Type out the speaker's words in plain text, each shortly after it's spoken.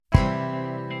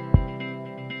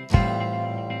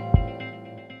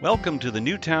Welcome to the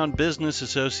Newtown Business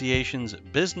Association's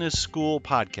Business School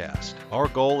Podcast. Our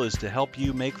goal is to help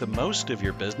you make the most of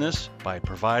your business by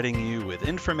providing you with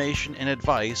information and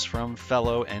advice from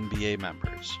fellow NBA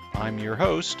members. I'm your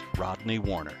host, Rodney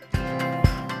Warner.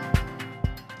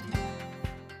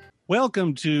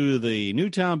 Welcome to the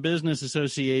Newtown Business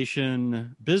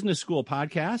Association Business School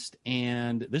Podcast,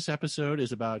 and this episode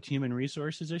is about human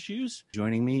resources issues.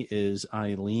 Joining me is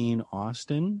Eileen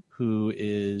Austin, who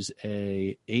is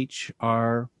a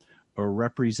HR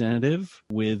representative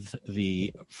with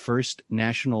the First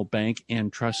National Bank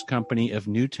and Trust Company of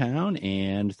Newtown,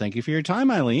 and thank you for your time,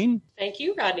 Eileen. Thank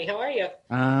you, Rodney. How are you?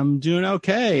 I'm doing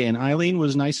okay, and Eileen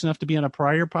was nice enough to be on a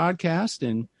prior podcast,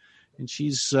 and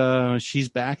she's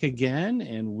back again,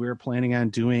 and we're planning on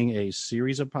doing a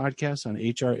series of podcasts on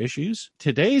HR issues.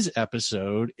 Today's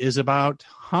episode is about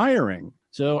hiring.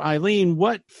 So, Eileen,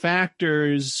 what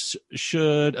factors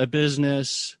should a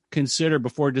business consider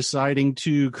before deciding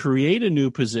to create a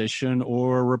new position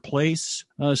or replace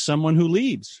someone who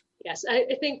leaves? Yes,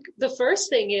 I think the first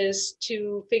thing is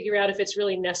to figure out if it's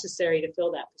really necessary to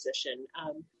fill that position.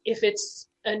 If it's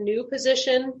a new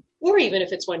position, or even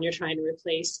if it's one you're trying to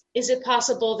replace, is it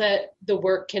possible that the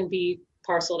work can be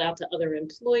parceled out to other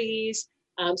employees?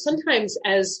 Sometimes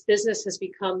as business has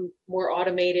become more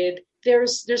automated,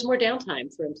 there's more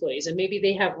downtime for employees, and maybe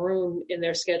they have room in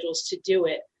their schedules to do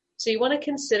it. So you want to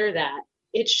consider that.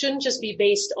 It shouldn't just be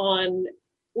based on,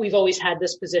 we've always had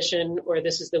this position, or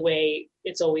this is the way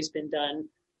it's always been done.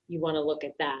 You want to look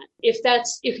at that.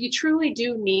 If you truly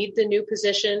do need the new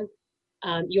position,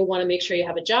 you'll want to make sure you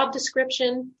have a job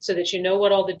description so that you know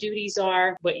what all the duties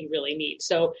are, what you really need.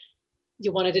 So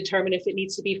you want to determine if it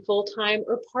needs to be full-time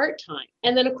or part-time.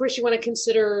 And then, of course, you want to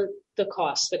consider the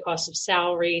cost of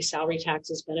salary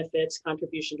taxes, benefits,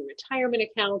 contribution to retirement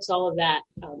accounts, all of that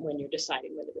when you're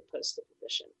deciding whether to post the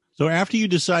position. So after you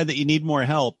decide that you need more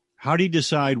help, how do you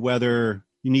decide whether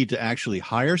you need to actually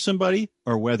hire somebody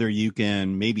or whether you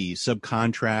can maybe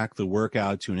subcontract the work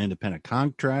out to an independent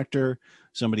contractor,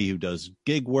 somebody who does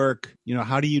gig work?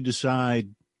 How do you decide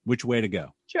which way to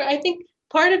go? Sure. I think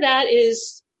part of that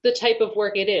is the type of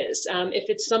work it is. If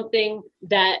it's something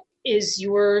that is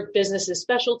your business's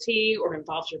specialty or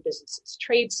involves your business's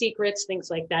trade secrets, things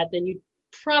like that, then you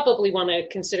probably want to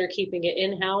consider keeping it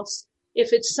in-house.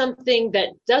 If it's something that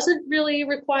doesn't really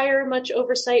require much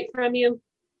oversight from you,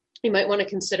 you might want to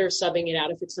consider subbing it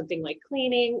out. If it's something like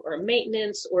cleaning or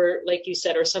maintenance, or like you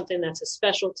said, or something that's a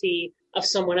specialty of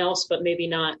someone else, but maybe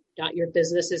not your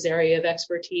business's area of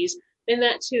expertise, then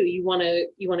that too, you want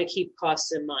to keep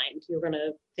costs in mind. You're going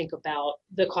to think about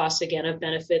the cost again of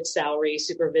benefits, salary,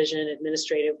 supervision,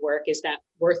 administrative work. Is that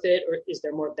worth it, or is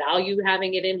there more value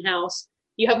having it in-house?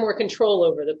 You have more control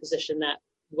over the position that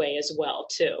way as well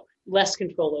too. Less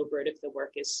control over it if the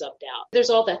work is subbed out. There's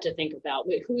all that to think about.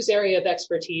 Whose area of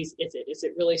expertise is it? Is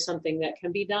it really something that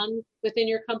can be done within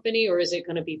your company, or is it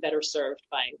going to be better served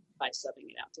by subbing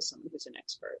it out to someone who's an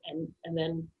expert? And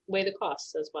then weigh the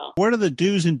costs as well. What are the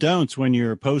do's and don'ts when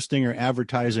you're posting or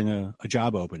advertising a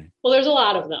job opening? Well, there's a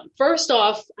lot of them. First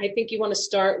off, I think you want to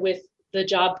start with the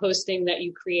job posting that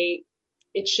you create.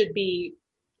 It should be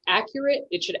accurate.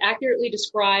 It should accurately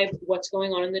describe what's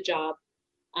going on in the job.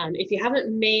 If you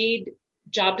haven't made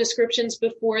job descriptions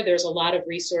before, there's a lot of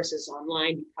resources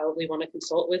online. You probably want to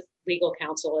consult with legal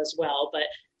counsel as well, but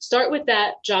start with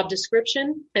that job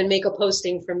description and make a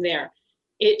posting from there.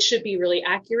 It should be really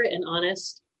accurate and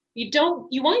honest. You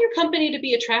want your company to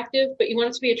be attractive, but you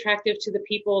want it to be attractive to the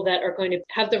people that are going to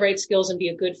have the right skills and be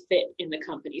a good fit in the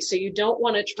company. So you don't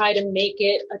want to try to make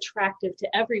it attractive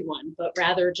to everyone, but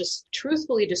rather just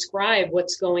truthfully describe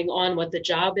what's going on, what the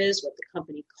job is, what the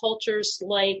company culture's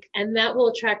like, and that will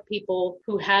attract people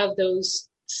who have those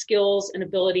skills and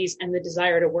abilities and the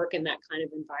desire to work in that kind of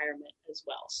environment as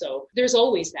well. So there's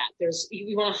always that.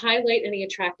 You want to highlight any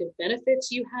attractive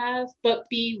benefits you have, but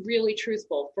be really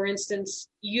truthful. For instance,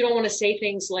 you don't want to say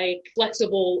things like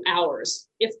flexible hours.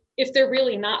 If they're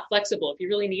really not flexible, if you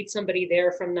really need somebody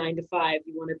there from 9 to 5,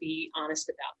 you want to be honest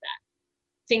about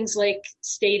that. Things like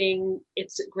stating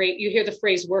it's great. You hear the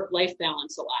phrase work-life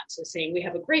balance a lot. So saying we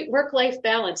have a great work-life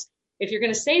balance. If you're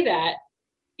going to say that,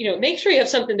 make sure you have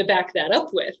something to back that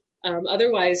up with.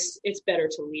 Otherwise, it's better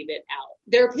to leave it out.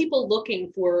 There are people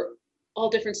looking for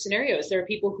all different scenarios. There are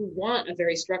people who want a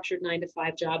very structured 9 to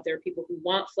 5 job. There are people who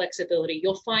want flexibility.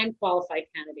 You'll find qualified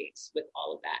candidates with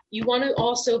all of that. You want to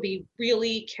also be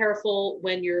really careful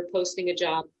when you're posting a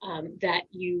job that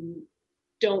you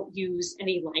don't use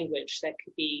any language that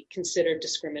could be considered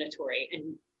discriminatory.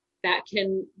 And that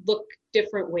can look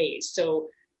different ways. So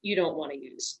you don't want to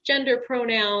use gender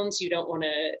pronouns. You don't want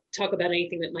to talk about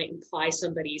anything that might imply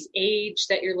somebody's age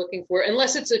that you're looking for,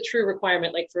 unless it's a true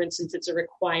requirement. Like, for instance, it's a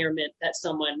requirement that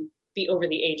someone be over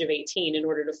the age of 18 in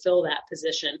order to fill that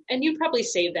position. And you'd probably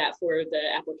save that for the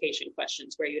application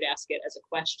questions where you'd ask it as a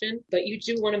question. But you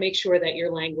do want to make sure that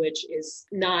your language is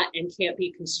not and can't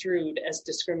be construed as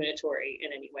discriminatory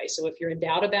in any way. So if you're in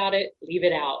doubt about it, leave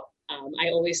it out. I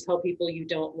always tell people you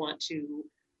don't want to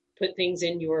put things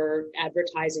in your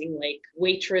advertising like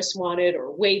waitress wanted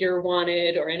or waiter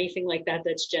wanted or anything like that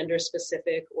that's gender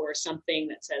specific, or something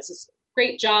that says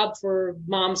great job for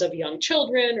moms of young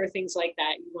children or things like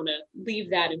that. You want to leave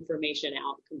that information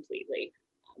out completely,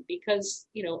 because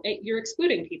you're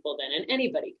excluding people then, and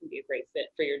anybody can be a great fit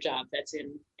for your job that's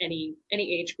in any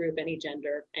age group, any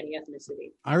gender, any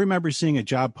ethnicity. I remember seeing a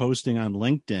job posting on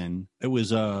LinkedIn. It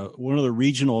was one of the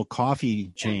regional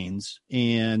coffee chains,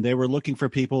 and they were looking for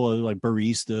people like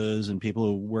baristas and people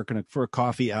who work for a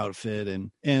coffee outfit,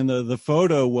 and the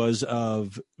photo was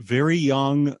of very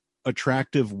young,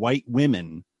 attractive white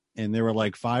women, and there were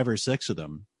like 5 or 6 of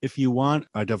them. If you want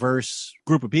a diverse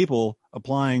group of people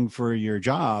applying for your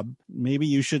job, maybe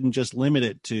you shouldn't just limit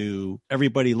it to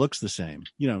everybody looks the same.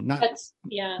 Not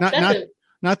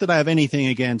that I have anything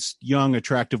against young,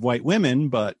 attractive white women,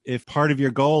 but if part of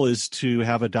your goal is to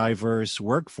have a diverse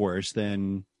workforce,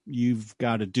 then you've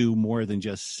got to do more than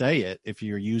just say it. If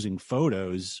you're using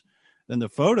photos, then the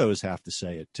photos have to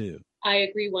say it too. I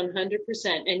agree 100%.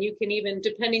 And you can even,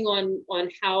 depending on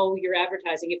how you're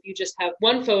advertising, if you just have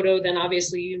one photo, then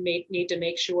obviously you may need to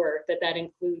make sure that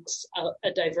includes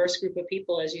a diverse group of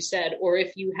people, as you said. Or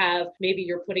if you have, maybe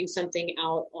you're putting something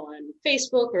out on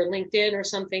Facebook or LinkedIn or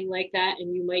something like that,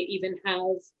 and you might even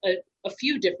have a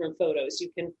few different photos.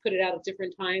 You can put it out at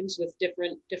different times with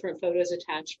different photos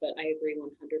attached, but I agree 100%.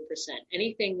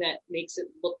 Anything that makes it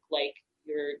look like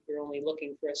you're only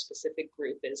looking for a specific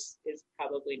group is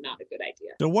probably not a good idea.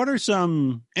 So what are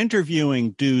some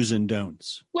interviewing do's and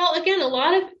don'ts? Well, again, a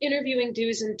lot of interviewing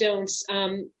do's and don'ts.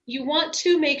 You want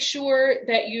to make sure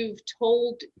that you've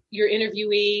told your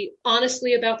interviewee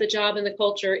honestly about the job and the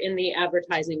culture in the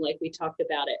advertising, like we talked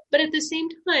about it. But at the same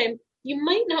time, you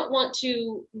might not want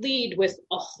to lead with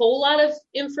a whole lot of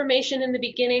information in the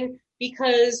beginning,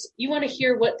 because you want to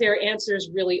hear what their answers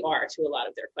really are to a lot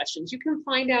of their questions. You can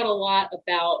find out a lot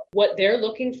about what they're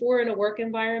looking for in a work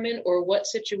environment, or what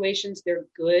situations they're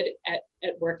good at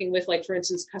working with, like, for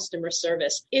instance, customer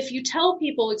service. If you tell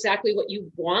people exactly what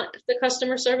you want the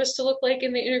customer service to look like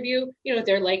in the interview,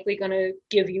 they're likely going to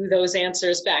give you those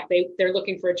answers back. They're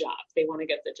looking for a job. They want to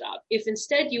get the job. If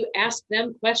instead you ask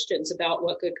them questions about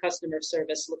what good customer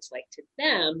service looks like to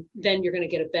them, then you're going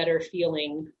to get a better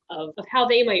feeling of how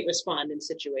they might respond in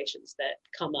situations that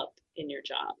come up in your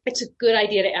job. It's a good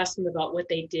idea to ask them about what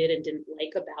they did and didn't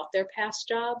like about their past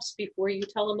jobs before you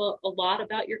tell them a lot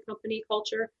about your company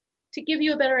culture, to give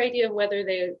you a better idea of whether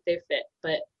they fit.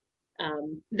 But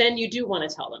then you do want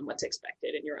to tell them what's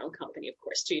expected in your own company, of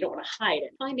course, too. You don't want to hide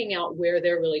it. Finding out where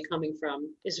they're really coming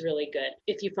from is really good.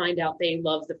 If you find out they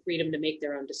love the freedom to make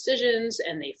their own decisions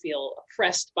and they feel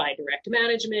oppressed by direct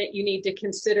management, you need to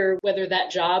consider whether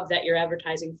that job that you're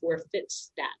advertising for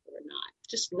fits that or not.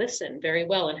 Just listen very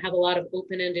well and have a lot of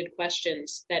open-ended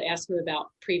questions that ask them about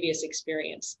previous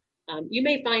experience. You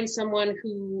may find someone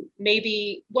who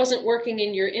maybe wasn't working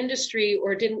in your industry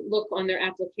or didn't look on their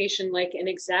application like an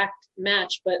exact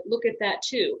match, but look at that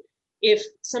too. If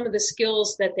some of the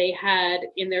skills that they had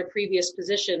in their previous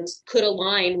positions could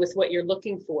align with what you're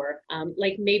looking for,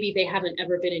 like maybe they haven't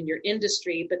ever been in your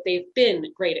industry, but they've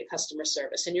been great at customer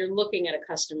service and you're looking at a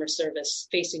customer service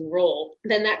facing role,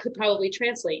 then that could probably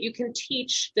translate. You can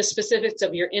teach the specifics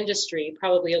of your industry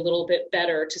probably a little bit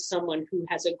better to someone who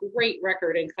has a great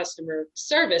record in customer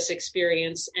service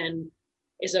experience and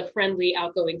is a friendly,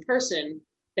 outgoing person,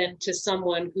 than to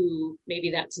someone who maybe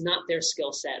that's not their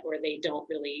skill set, or they don't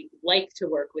really like to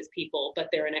work with people, but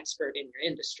they're an expert in your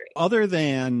industry. Other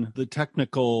than the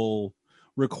technical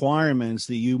requirements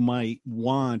that you might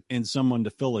want in someone to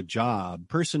fill a job,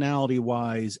 personality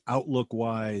wise, outlook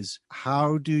wise,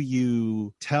 how do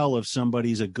you tell if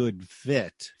somebody's a good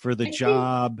fit for the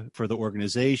job, for the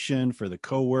organization, for the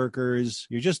coworkers?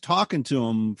 You're just talking to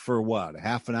them for what,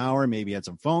 half an hour, maybe had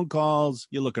some phone calls,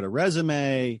 you look at a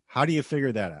resume. How do you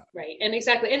figure that out? Right. And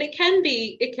exactly. And it can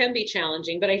be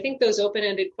challenging, but I think those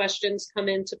open-ended questions come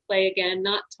into play again,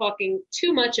 not talking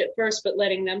too much at first, but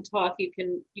letting them talk. You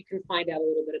can find out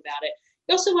a little bit about it.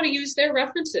 You also want to use their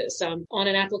references. On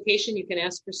an application, you can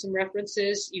ask for some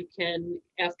references. You can,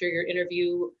 after your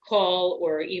interview, call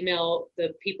or email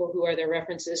the people who are their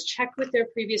references, check with their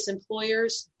previous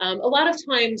employers. A lot of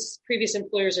times, previous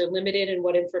employers are limited in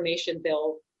what information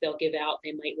they'll they'll give out.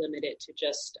 They might limit it to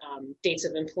just dates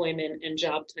of employment and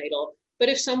job title. But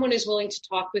if someone is willing to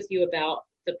talk with you about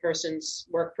the person's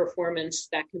work performance,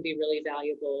 that can be really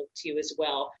valuable to you as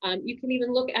well. You can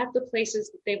even look at the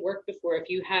places that they've worked before. If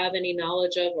you have any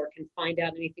knowledge of or can find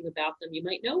out anything about them, you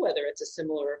might know whether it's a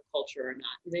similar culture or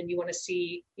not. And then you want to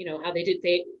see, how they did,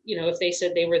 if they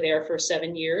said they were there for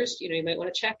 7 years, you might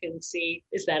want to check and see,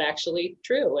 is that actually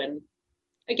true? And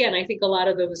again, I think a lot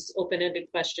of those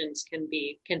open-ended questions can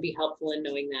be helpful in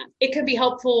knowing that. It can be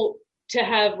helpful to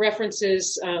have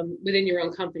references within your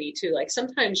own company too. Like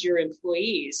sometimes your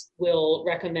employees will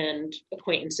recommend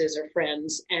acquaintances or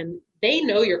friends, and they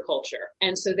know your culture.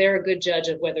 And so they're a good judge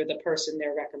of whether the person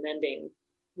they're recommending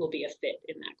will be a fit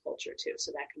in that culture too.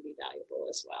 So that can be valuable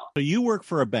as well. So you work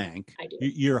for a bank. I do.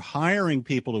 You're hiring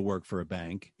people to work for a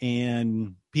bank,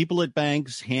 and people at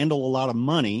banks handle a lot of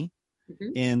money.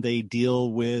 Mm-hmm. And they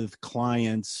deal with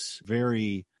clients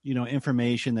very,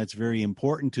 information that's very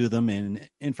important to them and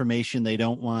information they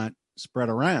don't want spread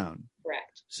around.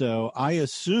 Correct. So I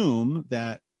assume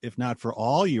that if not for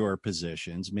all your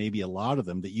positions, maybe a lot of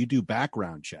them, that you do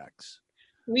background checks.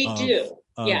 We do.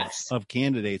 Yes. Of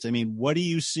candidates. I mean, what do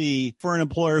you see for an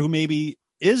employer who maybe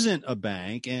isn't a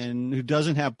bank and who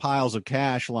doesn't have piles of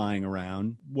cash lying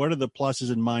around? What are the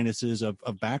pluses and minuses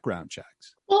of background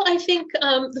checks? Well, I think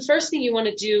the first thing you want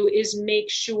to do is make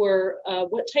sure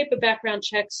what type of background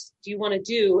checks do you want to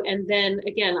do. And then,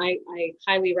 again, I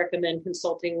highly recommend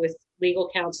consulting with legal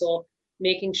counsel,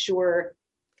 making sure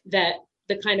that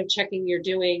the kind of checking you're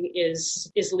doing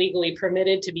is legally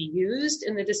permitted to be used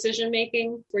in the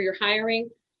decision-making for your hiring.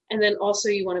 And then also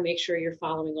you want to make sure you're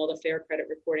following all the Fair Credit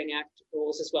Reporting Act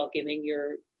rules as well,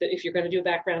 if you're going to do a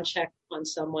background check on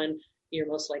someone, you're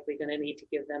most likely going to need to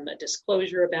give them a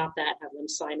disclosure about that, have them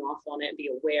sign off on it, and be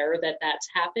aware that that's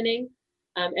happening,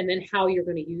 and then how you're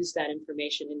going to use that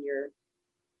information in your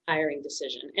hiring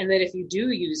decision. And that if you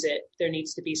do use it, there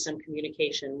needs to be some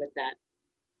communication with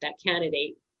that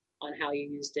candidate on how you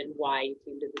used it and why you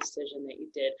came to the decision that you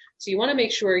did. So you want to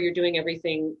make sure you're doing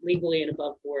everything legally and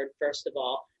above board, first of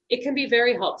all. It can be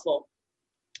very helpful.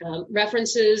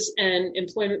 References and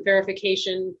employment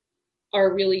verification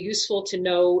are really useful to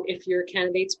know if your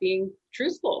candidate's being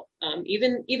truthful.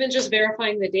 Even just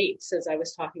verifying the dates, as I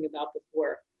was talking about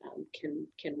before,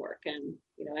 can work. And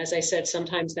as I said,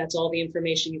 sometimes that's all the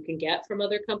information you can get from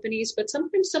other companies, but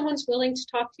sometimes someone's willing to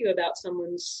talk to you about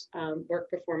someone's work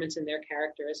performance and their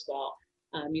character as well.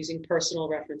 Using personal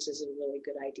references is a really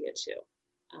good idea too.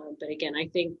 But again, I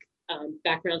think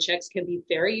background checks can be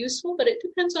very useful, but it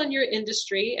depends on your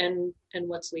industry and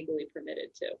what's legally permitted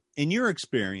too. In your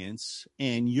experience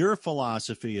and your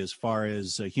philosophy as far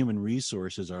as human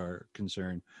resources are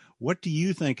concerned, what do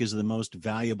you think is the most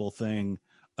valuable thing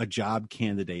a job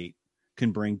candidate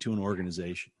can bring to an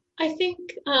organization? I think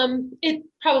it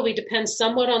probably depends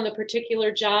somewhat on the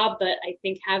particular job, but I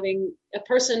think having a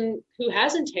person who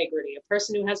has integrity, a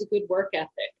person who has a good work ethic,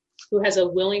 who has a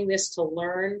willingness to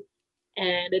learn,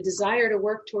 and a desire to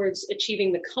work towards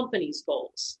achieving the company's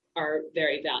goals are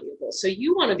very valuable. So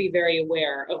you want to be very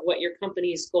aware of what your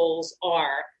company's goals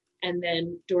are. And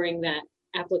then during that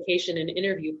application and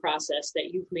interview process,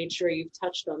 that you've made sure you've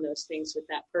touched on those things with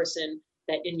that person,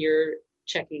 that in your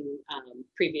checking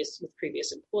previous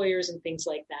employers and things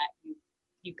like that,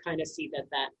 you kind of see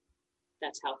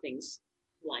that's how things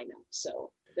line up.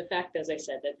 So the fact, as I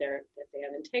said, that they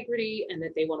have integrity and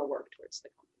that they want to work towards the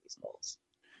company's goals.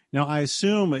 Now, I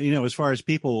assume, as far as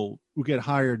people who get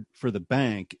hired for the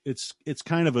bank, it's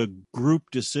kind of a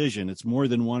group decision. It's more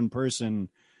than one person,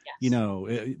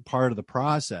 yes, part of the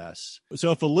process.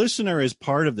 So if a listener is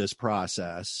part of this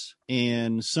process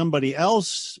and somebody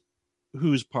else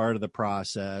who's part of the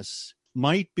process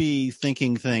might be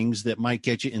thinking things that might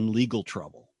get you in legal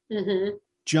trouble. Mm-hmm.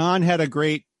 John had a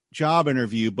great job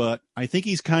interview, but I think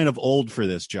he's kind of old for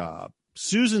this job.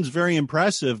 Susan's very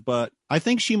impressive, but I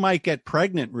think she might get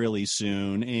pregnant really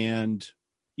soon. And,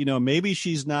 maybe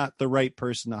she's not the right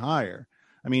person to hire.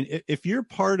 I mean, if you're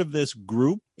part of this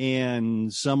group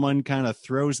and someone kind of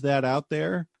throws that out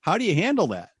there, how do you handle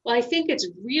that? Well, I think it's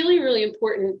really, really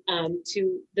important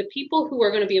to the people who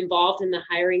are going to be involved in the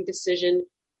hiring decision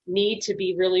need to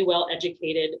be really well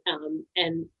educated.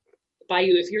 And by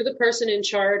you, if you're the person in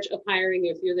charge of hiring,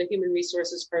 if you're the human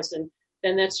resources person,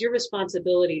 then that's your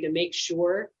responsibility to make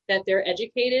sure that they're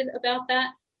educated about that.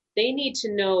 They need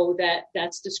to know that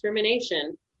that's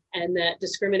discrimination, and that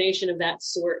discrimination of that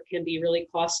sort can be really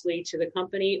costly to the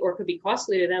company or could be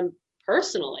costly to them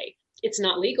personally. It's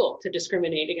not legal to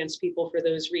discriminate against people for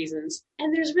those reasons.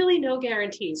 And there's really no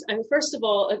guarantees. I mean, first of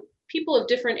all, people of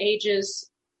different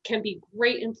ages can be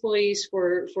great employees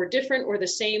for different or the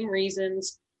same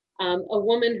reasons. A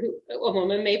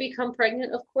woman may become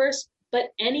pregnant, of course,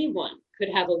 but anyone could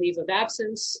have a leave of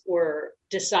absence or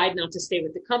decide not to stay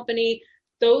with the company.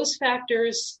 Those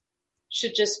factors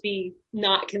should just be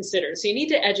not considered. So you need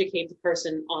to educate the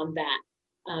person on that.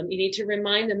 You need to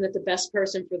remind them that the best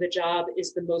person for the job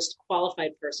is the most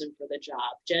qualified person for the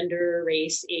job. Gender,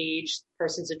 race, age,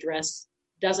 person's address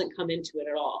doesn't come into it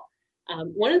at all.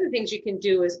 One of the things you can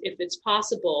do is, if it's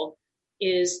possible,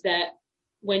 is that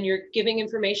when you're giving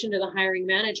information to the hiring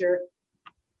manager,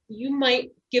 you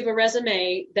might give a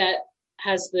resume that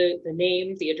has the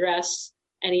name, the address,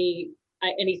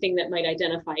 anything that might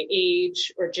identify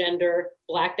age or gender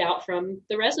blacked out from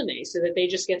the resume, so that they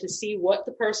just get to see what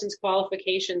the person's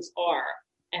qualifications are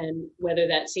and whether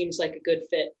that seems like a good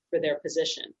fit for their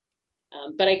position.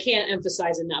 But I can't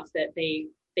emphasize enough that they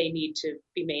need to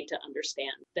be made to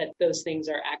understand that those things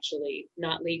are actually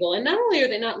not legal. And not only are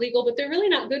they not legal, but they're really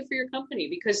not good for your company,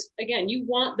 because again, you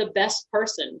want the best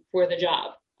person for the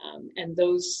job. And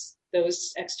those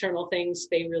external things,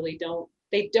 they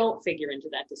don't figure into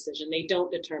that decision. They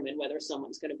don't determine whether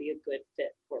someone's going to be a good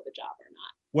fit for the job or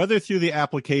not. Whether through the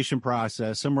application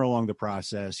process, somewhere along the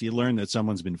process, you learn that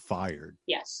someone's been fired.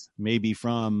 Yes. Maybe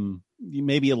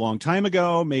a long time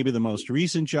ago, maybe the most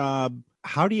recent job.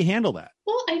 How do you handle that?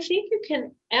 Well, I think you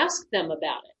can ask them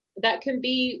about it. That can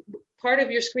be part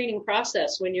of your screening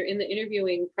process when you're in the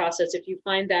interviewing process. If you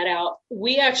find that out,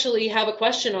 we actually have a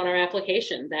question on our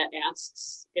application that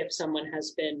asks if someone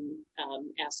has been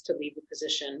asked to leave a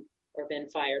position or been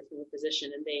fired from a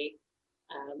position, and they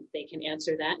can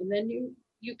answer that. And then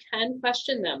you can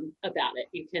question them about it.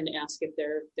 You can ask if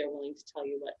they're willing to tell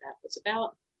you what that was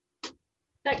about.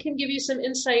 That can give you some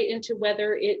insight into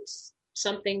whether it's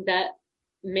something that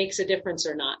makes a difference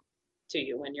or not to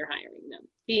you when you're hiring them.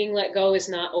 Being let go is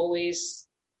not always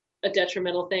a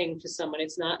detrimental thing to someone.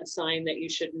 It's not a sign that you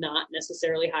should not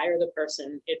necessarily hire the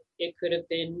person. It could have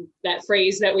been that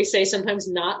phrase that we say sometimes,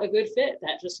 not a good fit.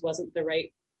 That just wasn't the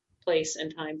right place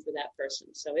and time for that person.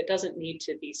 So it doesn't need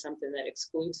to be something that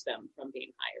excludes them from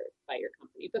being hired by your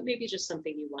company, but maybe just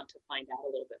something you want to find out a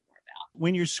little bit more about.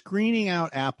 When you're screening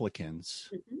out applicants,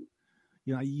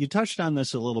 you touched on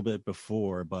this a little bit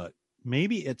before, but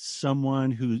maybe it's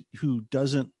someone who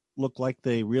doesn't look like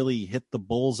they really hit the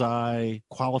bullseye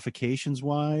qualifications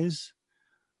wise,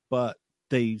 but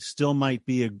they still might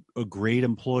be a great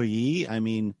employee. I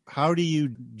mean, how do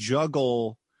you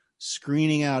juggle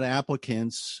screening out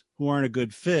applicants who aren't a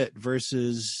good fit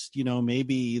versus,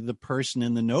 maybe the person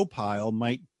in the no pile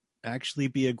might actually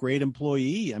be a great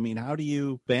employee? I mean, how do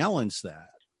you balance that?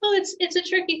 Well, it's a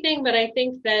tricky thing, but I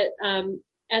think that,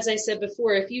 as I said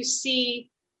before, if you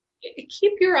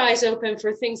keep your eyes open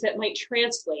for things that might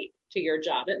translate to your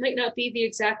job. It might not be the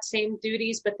exact same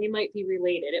duties, but they might be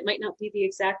related. It might not be the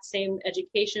exact same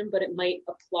education, but it might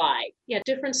apply. Yeah,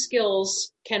 different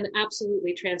skills can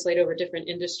absolutely translate over different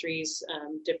industries,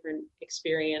 different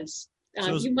experience.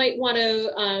 You might want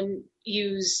to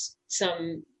use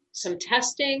some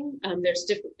testing. There's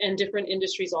different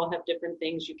industries all have different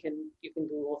things. You can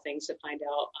Google things to find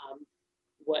out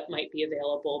what might be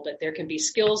available, but there can be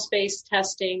skills-based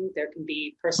testing. There can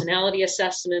be personality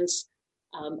assessments,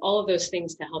 all of those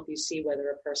things to help you see whether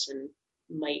a person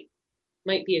might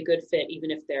be a good fit, even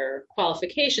if their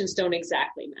qualifications don't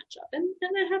exactly match up. And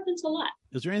that happens a lot.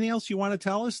 Is there anything else you want to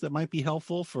tell us that might be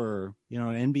helpful for,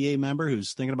 an NBA member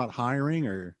who's thinking about hiring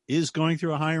or is going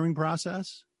through a hiring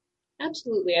process?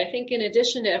 Absolutely. I think in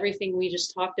addition to everything we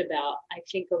just talked about, I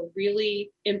think a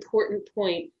really important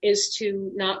point is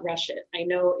to not rush it. I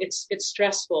know it's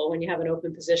stressful when you have an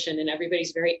open position and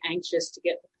everybody's very anxious to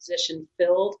get the position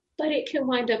filled, but it can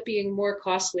wind up being more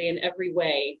costly in every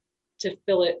way to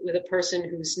fill it with a person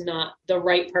who's not the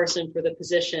right person for the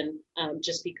position,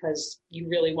 just because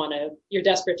you're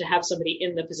desperate to have somebody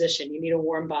in the position. You need a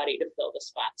warm body to fill the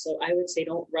spot. So I would say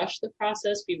don't rush the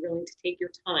process. Be willing to take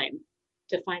your time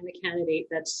to find the candidate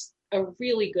that's a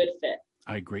really good fit.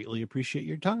 I greatly appreciate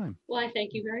your time. Well, I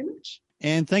thank you very much.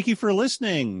 And thank you for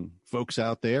listening, folks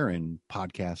out there in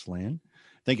podcast land.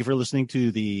 Thank you for listening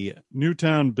to the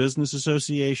Newtown Business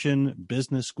Association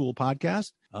Business School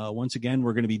podcast. Once again,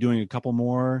 we're going to be doing a couple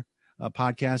more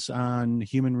podcasts on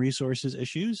human resources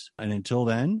issues. And until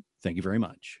then, thank you very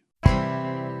much.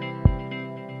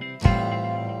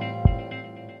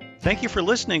 Thank you for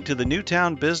listening to the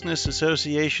Newtown Business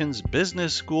Association's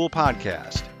Business School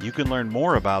podcast. You can learn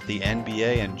more about the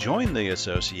NBA and join the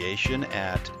association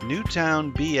at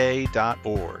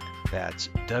newtownba.org. That's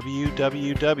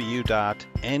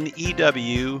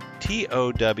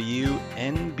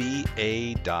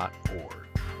www.newtownba.org.